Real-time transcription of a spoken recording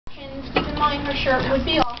tying her shirt would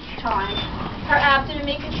be off time. Her abdomen,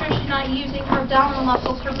 making sure she's not using her abdominal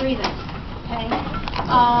muscles for breathing. Okay.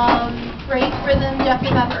 Great rhythm, depth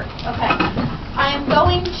of effort. Okay. I am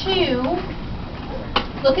going to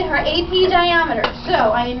look at her AP diameter. So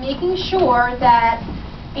I am making sure that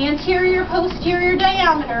anterior posterior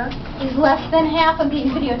diameter is less than half. I'm being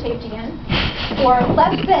videotaped again, or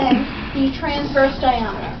less than the transverse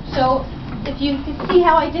diameter. So if you can see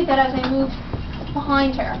how I did that as I moved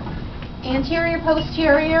behind her. Anterior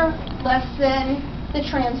posterior less than the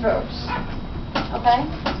transverse. Okay?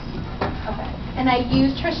 Okay. And I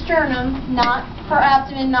used her sternum, not her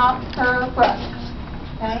abdomen, not her breasts.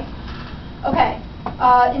 Okay? Okay.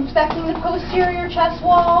 Inspecting the posterior chest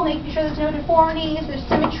wall, making sure there's no deformities, there's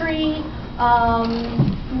symmetry,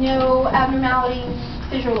 no abnormalities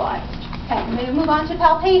visualized. Okay, I'm going to move on to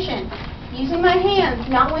palpation. Using my hands,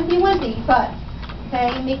 not wimpy, but,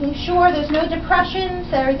 okay, making sure there's no depressions,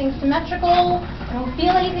 that everything's symmetrical. I don't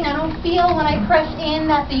feel anything. I don't feel when I press in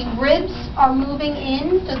that the ribs are moving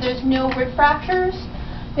in, so there's no rib fractures.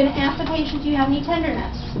 I'm going to ask the patient, do you have any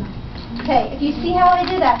tenderness? Okay, if you see how I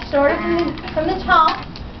did that, started from the top,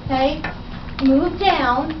 okay, moved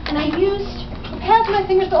down, and I used the pads of my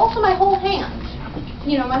fingers, but also my whole hand.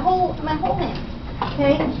 You know, my whole hand.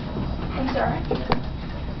 Okay, I'm sorry.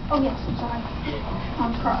 Oh yes, I'm sorry.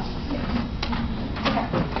 Arms crossed. Okay.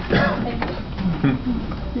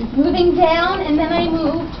 Moving down, and then I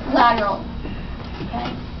moved lateral.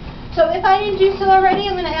 Okay. So if I didn't do so already,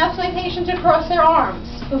 I'm going to ask my patient to cross their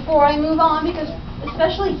arms before I move on, because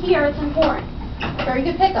especially here, it's important. Very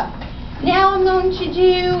good pickup. Now I'm going to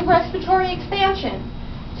do respiratory expansion.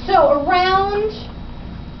 So around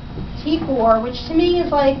T4, which to me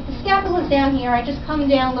is like, the scapula's down here, I just come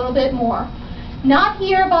down a little bit more. Not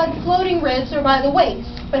here by the floating ribs or by the waist,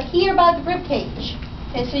 but here by the rib cage.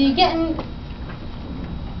 Okay, so you're getting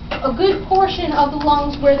a good portion of the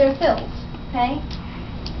lungs where they're filled. Okay?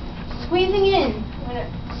 Squeezing in. I'm going to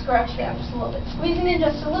scratch down just a little bit. Squeezing in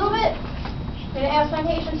just a little bit. I'm going to ask my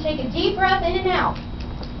patient to take a deep breath in and out.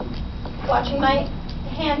 Watching my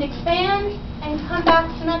hand expand and come back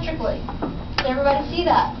symmetrically. Did everybody see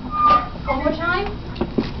that? One more time.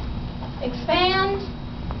 Expand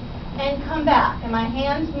and come back. And my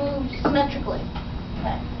hands move symmetrically.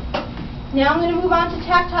 Okay. Now I'm going to move on to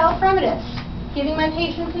tactile fremitus. Giving my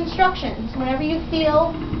patients instructions. Whenever you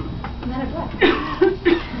feel,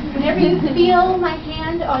 whenever you feel my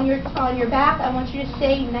hand on your back, I want you to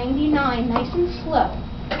say 99, nice and slow.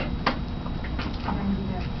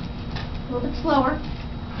 99. A little bit slower.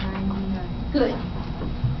 99. Good.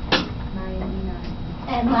 99.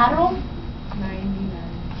 And lateral?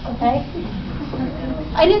 99. Okay.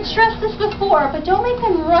 I didn't stress this before, but don't make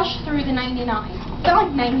them rush through the 99. It's not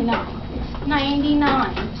like 99. It's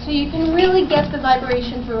 99. So you can really get the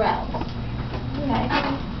vibration throughout. Okay.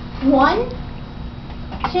 1,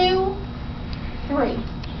 2, 3.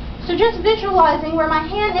 So just visualizing where my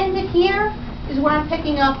hand ended here is where I'm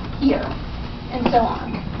picking up here, and so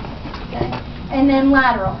on. Okay. And then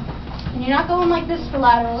lateral. And you're not going like this for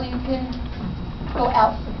lateral. You can go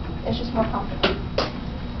out. It's just more comfortable.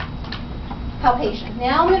 Palpation.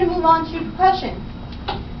 Now I'm going to move on to percussion.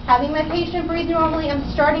 Having my patient breathe normally, I'm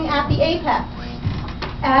starting at the apex,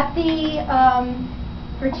 at the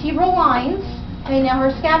vertebral lines. Okay, now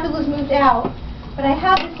her scapula's moved out, but I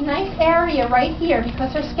have this nice area right here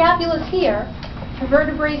because her scapula's here, her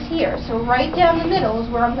vertebrae's here. So right down the middle is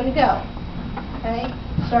where I'm going to go. Okay,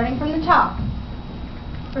 starting from the top.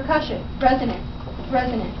 Percussion, resonant,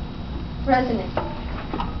 resonant, resonant.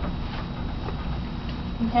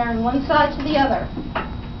 Comparing one side to the other.